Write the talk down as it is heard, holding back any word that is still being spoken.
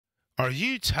Are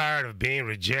you tired of being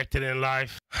rejected in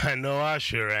life? I know I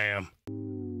sure am.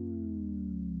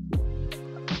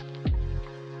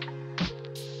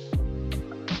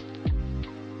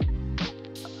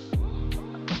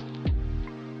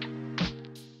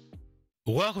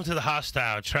 Welcome to the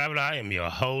Hostel Traveler. I am your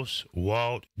host,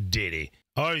 Walt Diddy.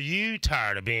 Are you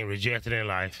tired of being rejected in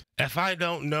life? If I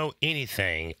don't know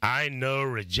anything, I know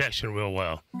rejection real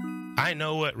well. I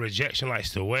know what rejection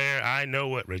likes to wear. I know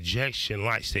what rejection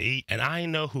likes to eat. And I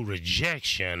know who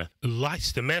rejection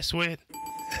likes to mess with.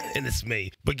 And it's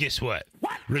me. But guess what?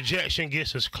 Rejection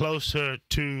gets us closer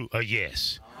to a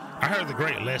yes. I heard the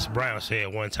great Les Brown say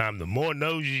at one time, the more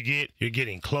no's you get, you're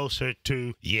getting closer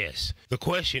to yes. The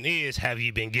question is, have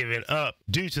you been given up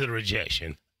due to the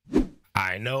rejection?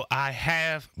 I know I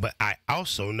have, but I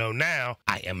also know now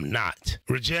I am not.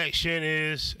 Rejection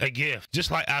is a gift, just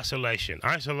like isolation.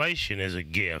 Isolation is a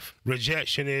gift.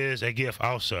 Rejection is a gift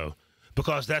also,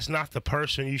 because that's not the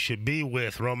person you should be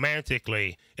with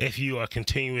romantically if you are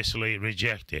continuously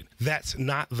rejected. That's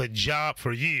not the job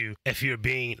for you if you're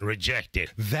being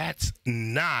rejected. That's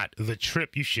not the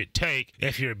trip you should take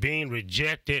if you're being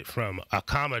rejected from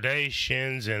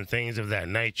accommodations and things of that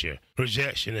nature.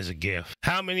 Rejection is a gift.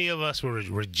 How many of us were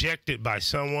rejected by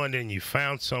someone and you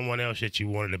found someone else that you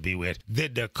wanted to be with?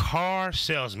 Did the car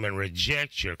salesman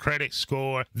reject your credit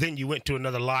score? Then you went to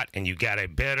another lot and you got a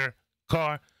better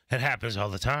car? It happens all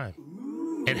the time.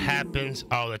 It happens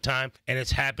all the time, and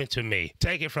it's happened to me.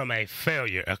 Take it from a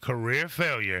failure, a career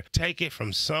failure. Take it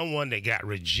from someone that got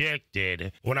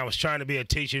rejected when I was trying to be a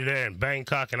teacher there in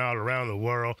Bangkok and all around the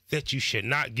world, that you should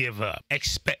not give up.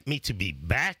 Expect me to be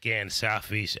back in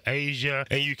Southeast Asia,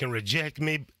 and you can reject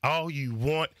me all you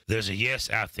want. There's a yes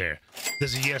out there.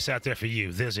 There's a yes out there for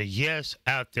you. There's a yes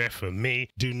out there for me.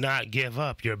 Do not give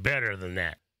up. You're better than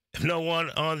that. If no one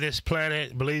on this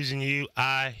planet believes in you,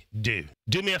 I do.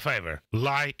 Do me a favor,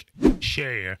 like,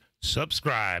 share,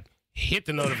 subscribe, hit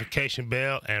the notification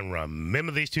bell, and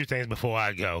remember these two things before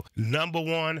I go. Number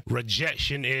one,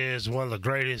 rejection is one of the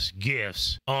greatest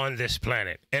gifts on this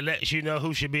planet. It lets you know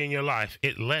who should be in your life.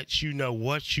 It lets you know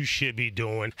what you should be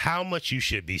doing, how much you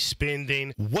should be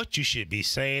spending, what you should be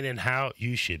saying, and how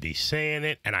you should be saying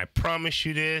it. And I promise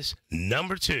you this,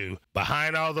 number two,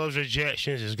 behind all those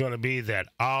rejections is going to be that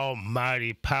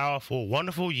almighty, powerful,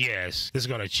 wonderful yes that's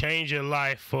going to change your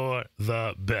life for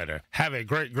the better. Have a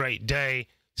great, great day.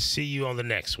 See you on the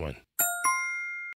next one.